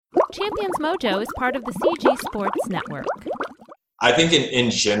Champions Mojo is part of the CG Sports Network. I think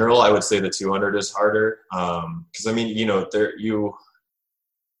in general, I would say the 200 is harder. Because I mean,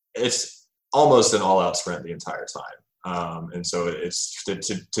 it's almost an all-out sprint the entire time. And so it's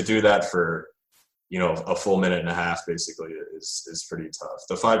to do that for, a full minute and a half basically is pretty tough.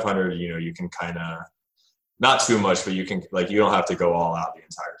 The 500, you can kind of, not too much, but you can, you don't have to go all out the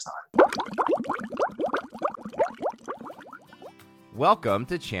entire time. Welcome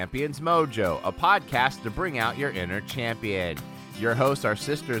to Champions Mojo, a podcast to bring out your inner champion. Your hosts are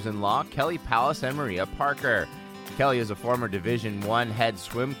sisters-in-law Kelly Pallas and Maria Parker. Kelly is a former Division I head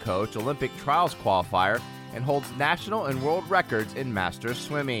swim coach, Olympic trials qualifier, and holds national and world records in masters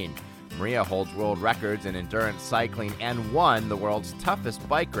swimming. Maria holds world records in endurance cycling and won the world's toughest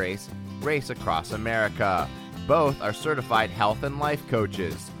bike race, Race Across America. Both are certified health and life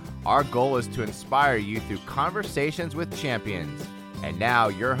coaches. Our goal is to inspire you through conversations with champions. And now,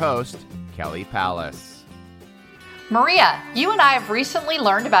 your host, Kelly Pallas. Maria, you and I have recently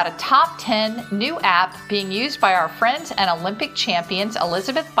learned about a top 10 new app being used by our friends and Olympic champions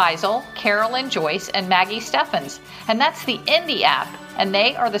Elizabeth Beisel, Carolyn Joyce, and Maggie Steffens. And that's the Indy app, and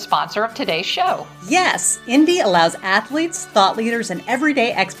they are the sponsor of today's show. Yes, Indy allows athletes, thought leaders, and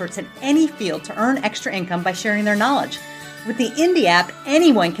everyday experts in any field to earn extra income by sharing their knowledge. With the Indy app,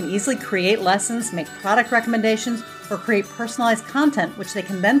 anyone can easily create lessons, make product recommendations, or create personalized content, which they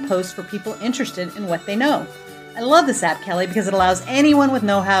can then post for people interested in what they know. I love this app, Kelly, because it allows anyone with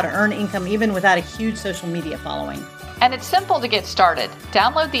know-how to earn income even without a huge social media following. And it's simple to get started.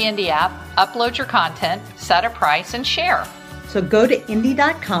 Download the Indy app, upload your content, set a price, and share. So go to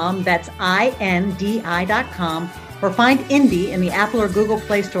Indy.com, that's INDI.com, or find Indy in the Apple or Google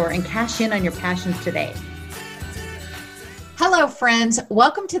Play Store and cash in on your passions today. Hello, friends.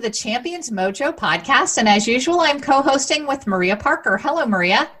 Welcome to the Champions Mojo podcast. And as usual, I'm co-hosting with Maria Parker. Hello,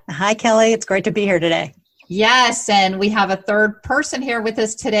 Maria. Hi, Kelly. It's great to be here today. Yes, and we have a third person here with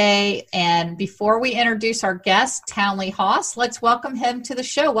us today. And before we introduce our guest, Townley Haas, let's welcome him to the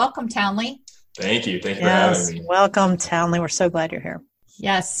show. Welcome, Townley. Thank you. Thank you for having me. Welcome, Townley. We're so glad you're here.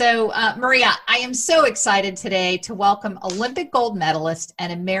 Yes. So, Maria, I am so excited today to welcome Olympic gold medalist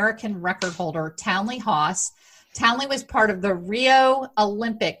and American record holder, Townley Haas. Townley was part of the Rio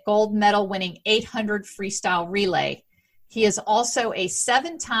Olympic gold medal winning 800 freestyle relay. He is also a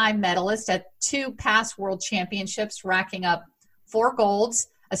 7-time medalist at 2 past world championships, racking up 4 golds,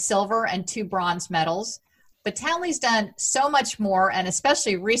 a silver, and 2 bronze medals. But Townley's done so much more, and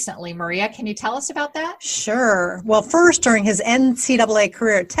especially recently. Maria, can you tell us about that? Sure. Well, first, during his NCAA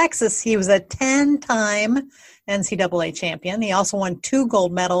career at Texas, he was a 10-time NCAA champion. He also won 2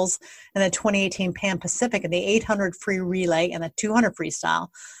 gold medals in the 2018 Pan Pacific in the 800 free relay and the 200 freestyle.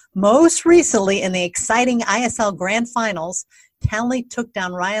 Most recently, in the exciting ISL Grand Finals, Townley took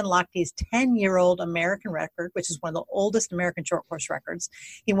down Ryan Lochte's 10-year-old American record, which is one of the oldest American short course records.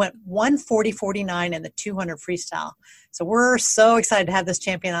 He went 1:40.49 in the 200 freestyle. So we're so excited to have this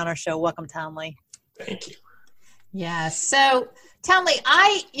champion on our show. Welcome, Townley. Thank you. Yeah. So, Townley,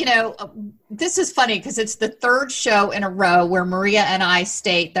 this is funny because it's the third show in a row where Maria and I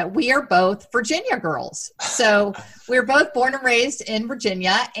state that we are both Virginia girls. So we're both born and raised in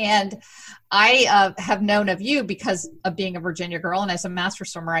Virginia, and I have known of you because of being a Virginia girl, and as a master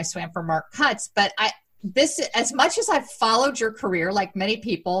swimmer, I swam for Mark Cutts. But as much as I've followed your career, like many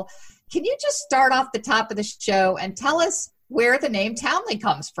people, can you just start off the top of the show and tell us where the name Townley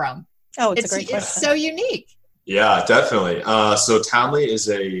comes from? Oh, it's a great question. It's so unique. Yeah, definitely. So Townley it's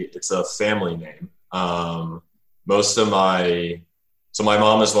a family name. My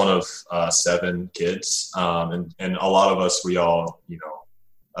mom is one of 7 kids. And a lot of us, we all,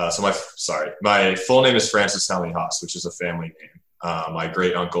 my full name is Francis Townley Haas, which is a family name. My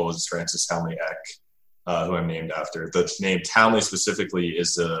great uncle is Francis Townley Eck, who I'm named after. The name Townley specifically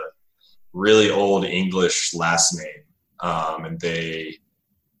is a really old English last name. And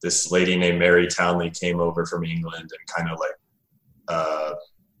this lady named Mary Townley came over from England and kind of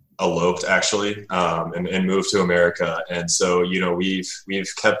eloped actually, and moved to America. And so,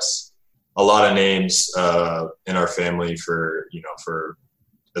 we've kept a lot of names in our family for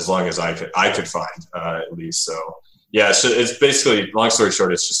as long as I could find, at least. So yeah, so it's basically, long story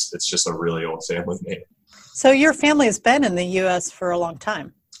short, it's just a really old family name. So your family has been in the U.S. for a long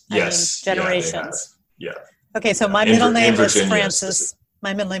time. Yes. Generations. Yeah. Okay. So my middle name is Francis. Specific.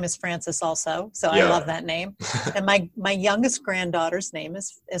 My middle name is Francis also, so I love that name. And my youngest granddaughter's name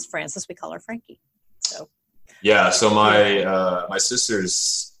is Francis. We call her Frankie. So so my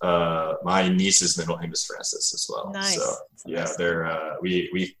sister's my niece's middle name is Francis as well. Nice. So nice. they're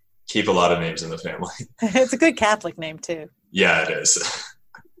we keep a lot of names in the family. It's a good Catholic name too. Yeah, it is.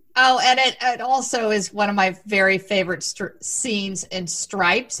 Oh, and it also is one of my very favorite scenes in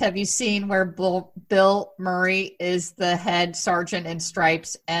Stripes. Have you seen where Bill Murray is the head sergeant in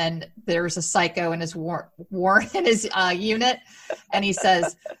Stripes, and there's a psycho in his in his unit, and he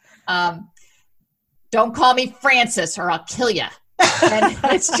says, "Don't call me Francis, or I'll kill you." And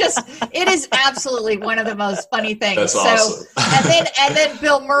it is absolutely one of the most funny things. That's awesome. and then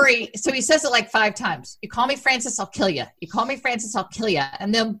Bill Murray, so he says it like 5 times. You call me Francis, I'll kill you. You call me Francis, I'll kill you.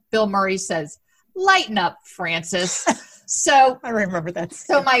 And then Bill Murray says, lighten up, Francis. So I remember that.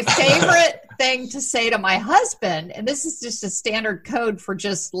 So my favorite thing to say to my husband, and this is just a standard code for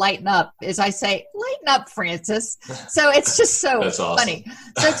just lighten up, is I say, lighten up, Francis. So it's just so funny.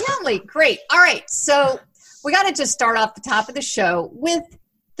 So Townley, great. All right. So we got to just start off the top of the show with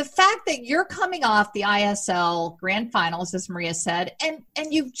the fact that you're coming off the ISL Grand Finals, as Maria said, and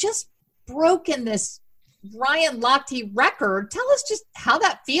you've just broken this Ryan Lochte record. Tell us just how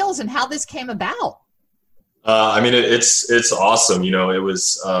that feels and how this came about. I mean, it's awesome. You know, it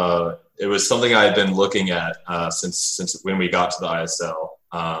was something I had been looking at since when we got to the ISL.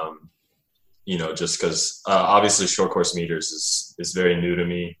 You know, just because obviously short course meters is very new to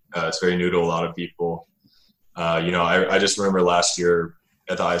me. It's very new to a lot of people. You know, I just remember last year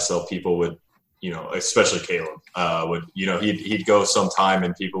at the ISL, people would, you know, especially Caleb, would, you know, he'd go sometime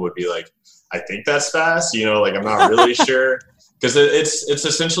and people would be like, I think that's fast, you know, like, I'm not really sure. Because it's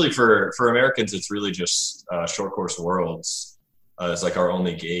essentially for Americans, it's really just short course worlds. It's like our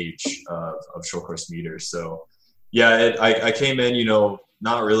only gauge of short course meters. So, yeah, I came in, you know,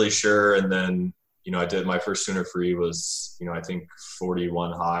 not really sure. And then, you know, I did my first 200 free was, you know, I think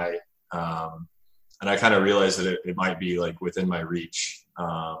 41 high. And I kind of realized that it might be like within my reach.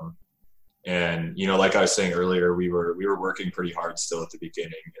 And, you know, like I was saying earlier, we were working pretty hard still at the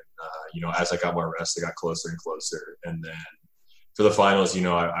beginning. And, you know, as I got more rest, I got closer and closer. And then for the finals, you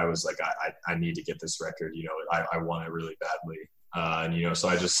know, I was like, I need to get this record, you know, I want it really badly. And, you know, so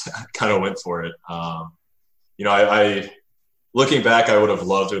I just kind of went for it. You know, I looking back, I would have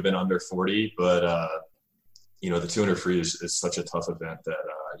loved to have been under 40, but, you know, the 200 free is such a tough event that,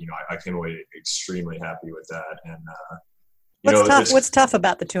 you know, I came away extremely happy with that. And, you know, what's tough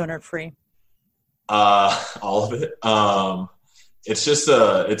about the 200 free? All of it. It's just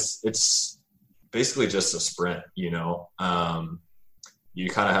it's basically just a sprint, you know. You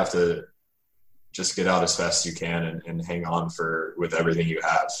kind of have to just get out as fast as you can and hang on with everything you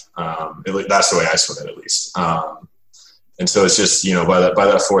have. That's the way I swim it, at least. And so it's just, you know, by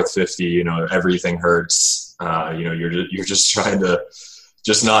that fourth 50, you know, everything hurts. You know, you're just trying to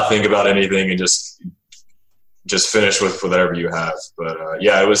just not think about anything and just finish with whatever you have. But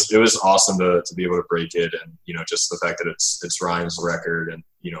yeah, it was awesome to be able to break it, and you know, just the fact that it's Ryan's record, and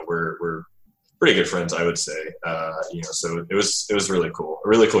you know, we're pretty good friends, I would say. You know, so it was really cool, a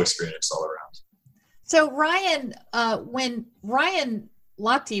really cool experience all around. So Ryan, when Ryan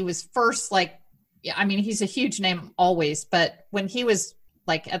Lochte was first, like, yeah, I mean, he's a huge name always, but when he was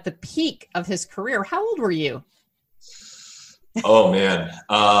like at the peak of his career, how old were you? Oh man.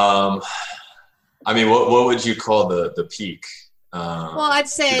 I mean, what would you call the peak? Well, I'd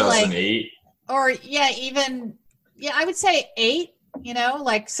say 2008? I would say 8, you know,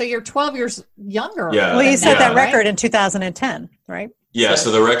 like, so you're 12 years younger. Yeah. Well, you set that record in 2010, right? Yeah.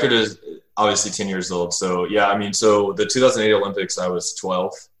 So the record is obviously 10 years old. So yeah, I mean, so the 2008 Olympics, I was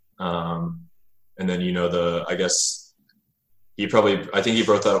 12. And then, you know, I think he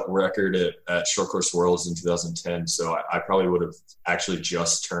broke that record at Short Course Worlds in 2010. So I probably would have actually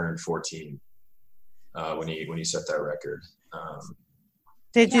just turned 14 when he set that record.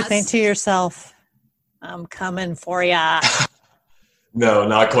 Did you think to yourself, I'm coming for ya? No,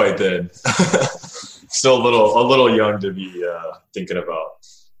 not quite then. Still a little young to be thinking about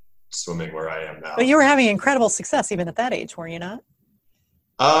swimming where I am now. But you were having incredible success even at that age, were you not?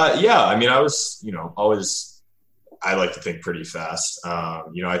 Yeah. I mean, I was, you know, always, I like to think pretty fast.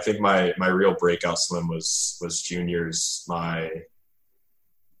 You know, I think my real breakout swim was juniors.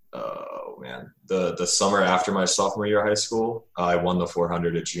 The summer after my sophomore year of high school, I won the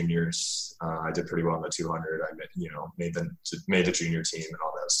 400 at juniors. I did pretty well in the 200. I made the junior team and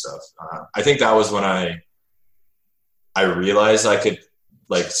all that stuff. I think that was when I realized I could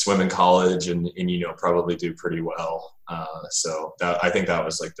like swim in college and you know, probably do pretty well. So I think that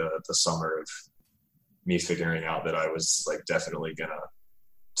was like the summer of me figuring out that I was like definitely gonna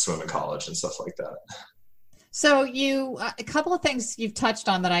swim in college and stuff like that. So a couple of things you've touched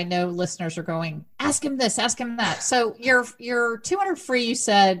on that I know listeners are going, ask him this, ask him that. So your 200 free, you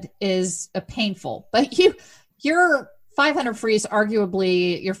said, is painful, but your 500 free is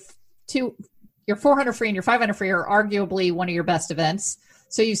arguably your 400 free and your 500 free are arguably one of your best events.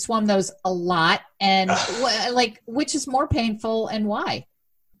 So you swum those a lot, and which is more painful and why?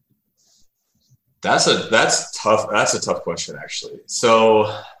 That's tough. That's a tough question, actually.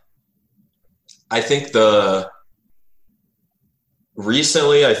 So I think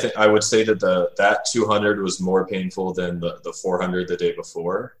recently, I would say that that 200 was more painful than the 400 the day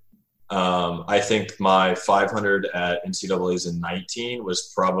before. I think my 500 at NCAA's in 19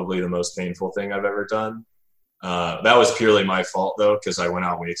 was probably the most painful thing I've ever done. That was purely my fault, though, because I went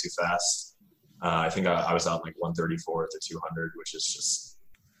out way too fast. I think I was out like 134 at the 200, which is just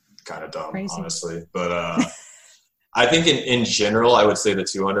kind of dumb, Crazy. Honestly. But I think in general, I would say the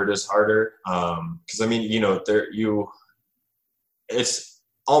 200 is harder because, I mean, it's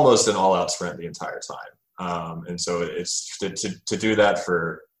almost an all-out sprint the entire time. And so it's to do that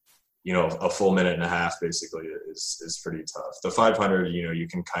for, a full minute and a half basically is pretty tough. The 500, you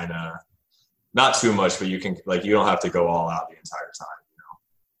can kind of, not too much, but you can, you don't have to go all out the entire time,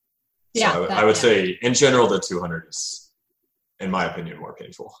 Yeah. So I would say in general, the 200 is, in my opinion, more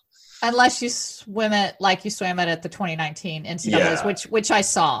painful. Unless you swim it like you swam it at the 2019 NCAAs, which I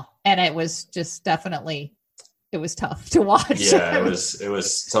saw, and it was just definitely, it was tough to watch. Yeah, it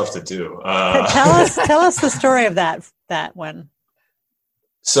was tough to do. Tell us the story of that one.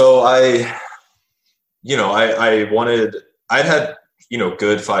 So I'd had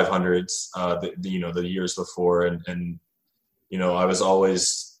good 500s, the years before, and I was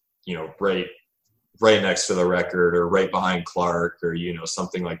always, right next to the record or right behind Clark or,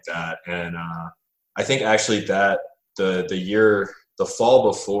 something like that. And I think actually that the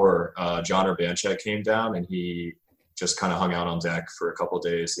fall before John Urbanchek came down, and he just kind of hung out on deck for a couple of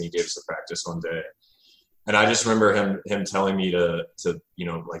days, and he gave us a practice one day. And I just remember him telling me to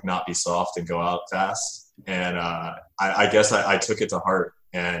not be soft and go out fast. And I guess I took it to heart.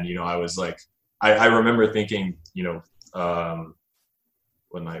 And, I was like, I remember thinking, what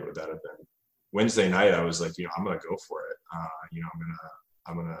night would that have been? Wednesday night, I was like, I'm going to go for it.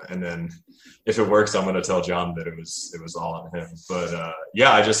 I'm going to, and then if it works, I'm going to tell John that it was all on him. But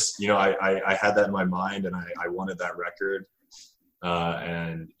I just, I had that in my mind, and I wanted that record.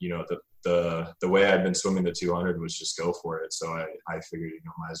 And, the way I'd been swimming the 200 was just go for it. So I figured,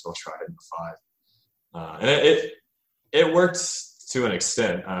 might as well try it in the 5. And it worked to an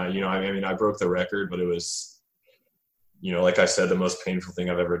extent. I broke the record, but it was, like I said, the most painful thing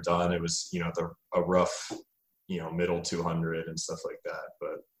I've ever done. It was, a rough, middle 200 and stuff like that.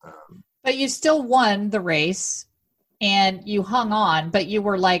 But you still won the race and you hung on, but you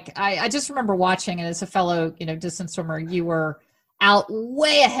were like, I just remember watching, and as a fellow, distance swimmer, you were out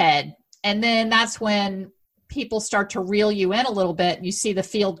way ahead. And then that's when people start to reel you in a little bit, and you see the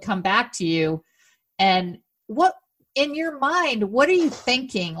field come back to you. And what, in your mind, what are you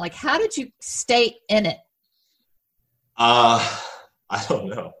thinking? Like, how did you stay in it? I don't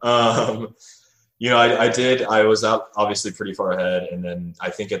know. I did. I was out obviously pretty far ahead. And then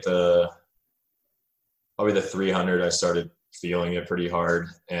I think at probably the 300, I started feeling it pretty hard.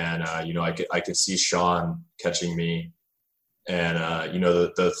 And, I could see Sean catching me. And,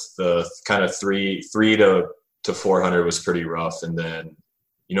 the kind of 3 to 400 was pretty rough. And then,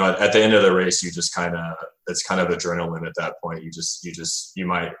 at the end of the race, it's kind of adrenaline at that point. You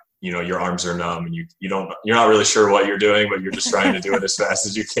might, your arms are numb, and you're not really sure what you're doing, but you're just trying to do it as fast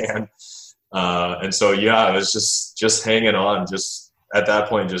as you can. And so, it was just hanging on, just at that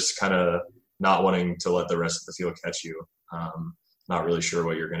point, just kind of not wanting to let the rest of the field catch you. Not really sure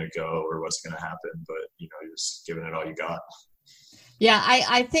what you're going to go or what's going to happen, but, you're just giving it all you got. Yeah.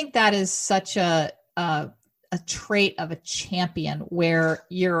 I think that is such a trait of a champion, where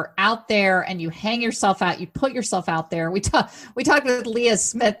you're out there and you hang yourself out, you put yourself out there. We talked with Leah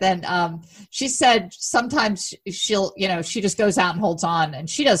Smith, and she said sometimes she just goes out and holds on, and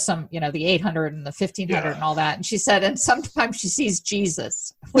she does some, the 800 and the 1500 and all that. And she said, and sometimes she sees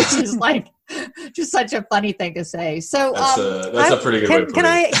Jesus, which is like just such a funny thing to say. So that's a pretty good way to put it. Can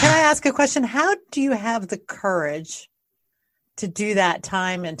I ask a question? How do you have the courage to do that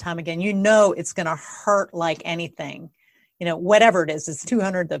time and time again? It's going to hurt like anything, whatever it is, it's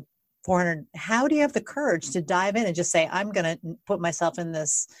 200, the 400. How do you have the courage to dive in and just say, I'm going to put myself in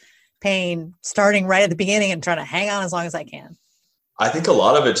this pain starting right at the beginning and trying to hang on as long as I can? I think a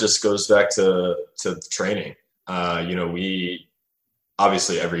lot of it just goes back to training. We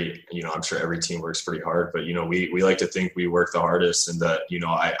obviously I'm sure every team works pretty hard, but, we like to think we work the hardest, and that,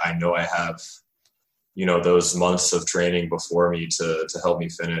 I know I have, those months of training before me to help me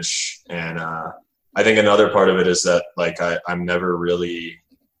finish. And I think another part of it is that, I'm never really,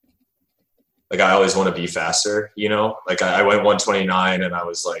 I always want to be faster, I went 129 and I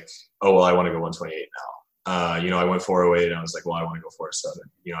was like, oh, well, I want to go 128 I went 408 and I was like, well, I want to go 407.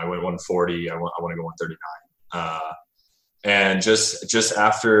 I went 140. I want to go 139. And just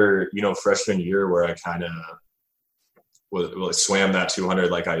after, freshman year where I kind of swam that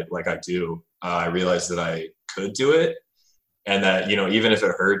 200 like I do, I realized that I could do it. And that, even if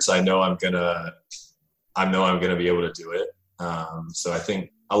it hurts, I know I'm going to be able to do it. So I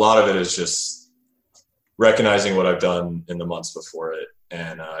think a lot of it is just recognizing what I've done in the months before it.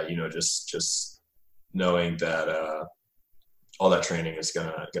 And, just knowing that all that training is going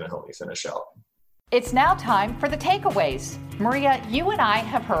to help me finish out. It's now time for the takeaways. Maria, you and I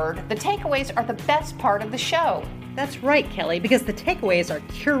have heard the takeaways are the best part of the show. That's right, Kelly, because the takeaways are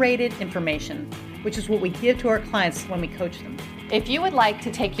curated information, which is what we give to our clients when we coach them. If you would like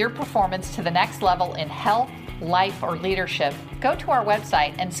to take your performance to the next level in health, life, or leadership, go to our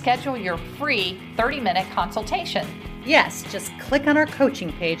website and schedule your free 30-minute consultation. Yes, just click on our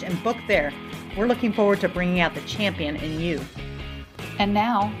coaching page and book there. We're looking forward to bringing out the champion in you. And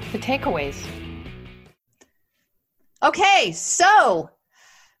now, the takeaways. Okay, so,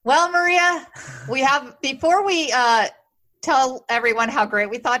 well, Maria, before we tell everyone how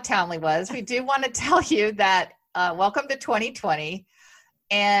great we thought Townley was, we do want to tell you that welcome to 2020.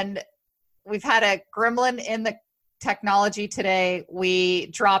 And we've had a gremlin in the technology today. We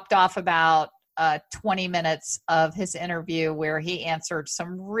dropped off about 20 minutes of his interview where he answered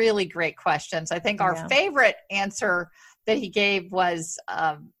some really great questions. I think our favorite answer that he gave was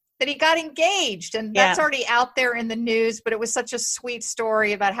that he got engaged, and that's already out there in the news, but it was such a sweet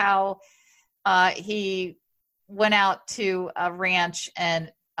story about how he went out to a ranch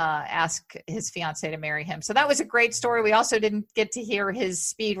and asked his fiance to marry him. So that was a great story. We also didn't get to hear his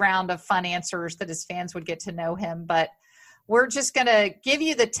speed round of fun answers that his fans would get to know him, but we're just going to give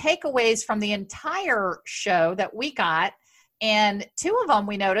you the takeaways from the entire show that we got. And 2 of them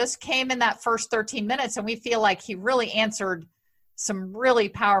we noticed came in that first 13 minutes, and we feel like he really answered some really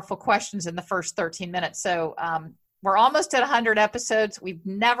powerful questions in the first 13 minutes. So we're almost at 100 episodes. We've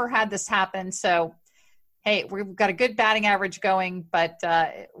never had this happen. So, hey, we've got a good batting average going, but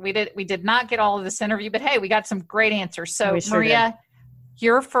we did not get all of this interview, but hey, we got some great answers. So Maria,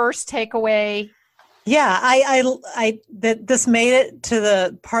 your first takeaway. Yeah, this made it to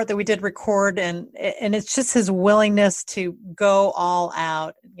the part that we did record, and it's just his willingness to go all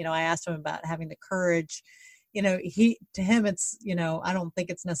out. I asked him about having the courage. To him, it's, I don't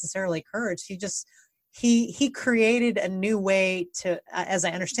think it's necessarily courage. He created a new way to, as I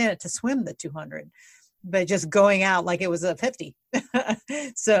understand it, to swim the 200, but just going out like it was a 50,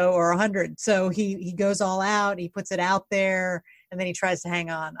 or 100. So he goes all out, he puts it out there, and then he tries to hang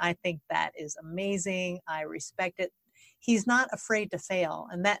on. I think that is amazing. I respect it. He's not afraid to fail.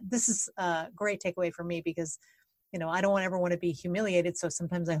 And this is a great takeaway for me because, I don't ever want to be humiliated. So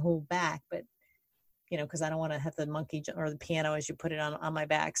sometimes I hold back, but because I don't want to have the monkey or the piano, as you put it, on my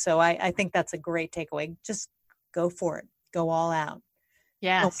back. So I think that's a great takeaway. Just go for it. Go all out.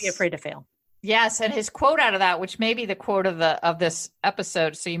 Yes. Don't be afraid to fail. Yes. And his quote out of that, which may be the quote of this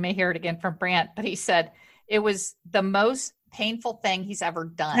episode, so you may hear it again from Brant, but he said it was the most painful thing he's ever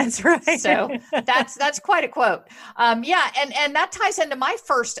done. That's right. So that's quite a quote. And that ties into my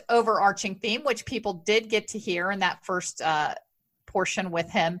first overarching theme, which people did get to hear in that first portion with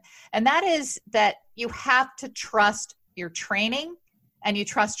him. And that is that you have to trust your training and you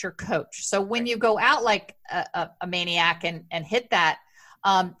trust your coach. So when you go out like a maniac and hit that,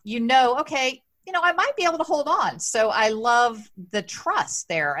 okay, I might be able to hold on. So I love the trust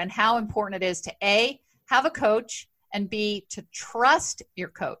there and how important it is to A, have a coach, and B, to trust your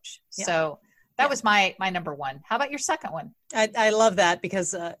coach. Yeah. So that was my number one. How about your second one? I love that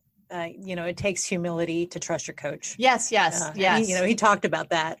because, it takes humility to trust your coach. Yes. He talked about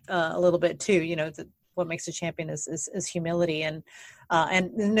that a little bit too. What makes a champion is humility. And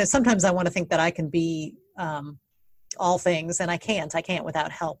sometimes I want to think that I can be all things, and I can't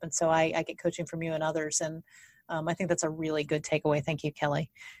without help. And so I get coaching from you and others. And I think that's a really good takeaway. Thank you, Kelly.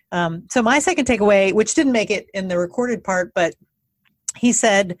 So my second takeaway, which didn't make it in the recorded part, but he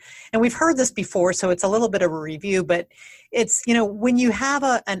said, and we've heard this before, so it's a little bit of a review, but it's, when you have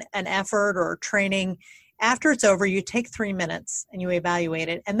an effort or training, after it's over, you take 3 minutes and you evaluate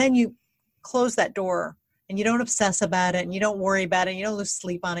it, and then you close that door and you don't obsess about it and you don't worry about it. You don't lose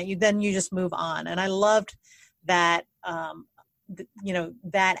sleep on it. You just move on. And I loved that,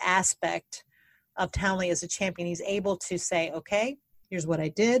 that aspect of Townley as a champion. He's able to say, okay, here's what I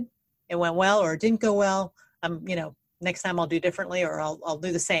did. It went well or it didn't go well. Next time I'll do differently, or I'll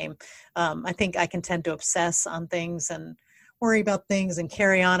do the same. I think I can tend to obsess on things and worry about things and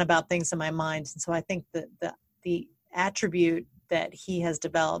carry on about things in my mind. And so I think that the attribute that he has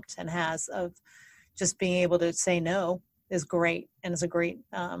developed and has of just being able to say no is great, and is a great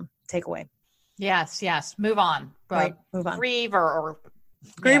takeaway. Yes. Move on. Right. Move on. Grieve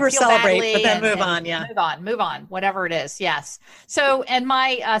or celebrate, but then move on. Yeah. Move on, whatever it is. Yes. So, and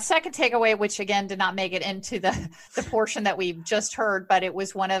my second takeaway, which again did not make it into the portion that we've just heard, but it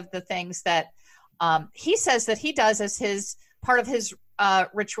was one of the things that he says that he does as his part of his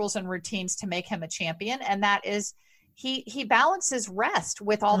rituals and routines to make him a champion. And that is he balances rest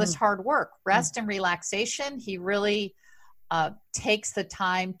with all this hard work, rest and relaxation. He really takes the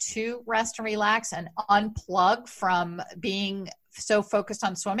time to rest and relax and unplug from being so focused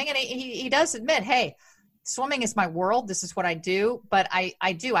on swimming. And he does admit, hey, swimming is my world. This is what I do. But I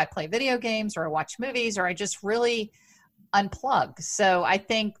play video games, or I watch movies, or I just really unplug. So I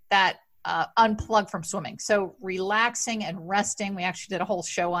think that unplug from swimming. So relaxing and resting. We actually did a whole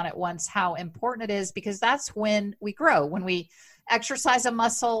show on it once, how important it is, because that's when we grow. When we exercise a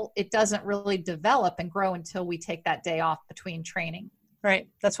muscle, it doesn't really develop and grow until we take that day off between training. Right.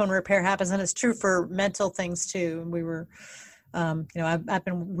 That's when repair happens. And it's true for mental things too. And we were, I've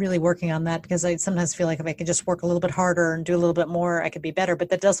been really working on that, because I sometimes feel like if I could just work a little bit harder and do a little bit more, I could be better, but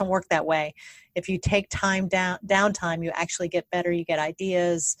that doesn't work that way. If you take downtime, you actually get better, you get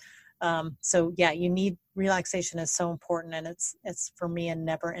ideas. So yeah, you need relaxation is so important, and it's for me a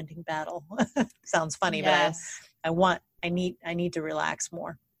never ending battle. Sounds funny, yes. But I need to relax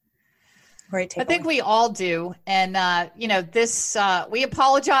more. Great takeaway. I think we all do. And, we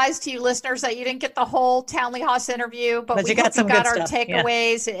apologize to you listeners that you didn't get the whole Townley Haas interview, but we got our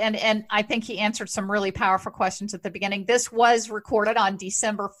takeaways. Yeah. And I think he answered some really powerful questions at the beginning. This was recorded on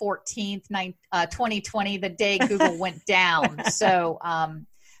December 14th, 2020, the day Google went down. So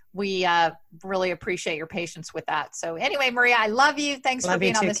we really appreciate your patience with that. So anyway, Maria, I love you. Thanks for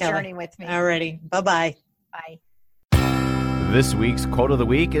being on this journey with me. Alrighty. Bye-bye. Bye. This week's quote of the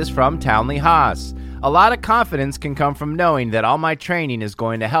week is from Townley Haas. A lot of confidence can come from knowing that all my training is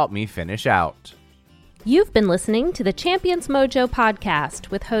going to help me finish out. You've been listening to the Champions Mojo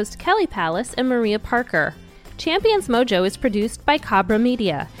podcast with host Kelly Palace and Maria Parker. Champions Mojo is produced by Cabra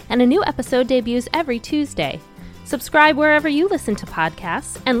Media, and a new episode debuts every Tuesday. Subscribe wherever you listen to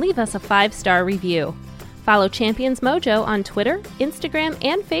podcasts and leave us a 5-star review. Follow Champions Mojo on Twitter, Instagram,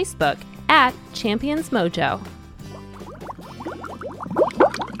 and Facebook @Champions Mojo.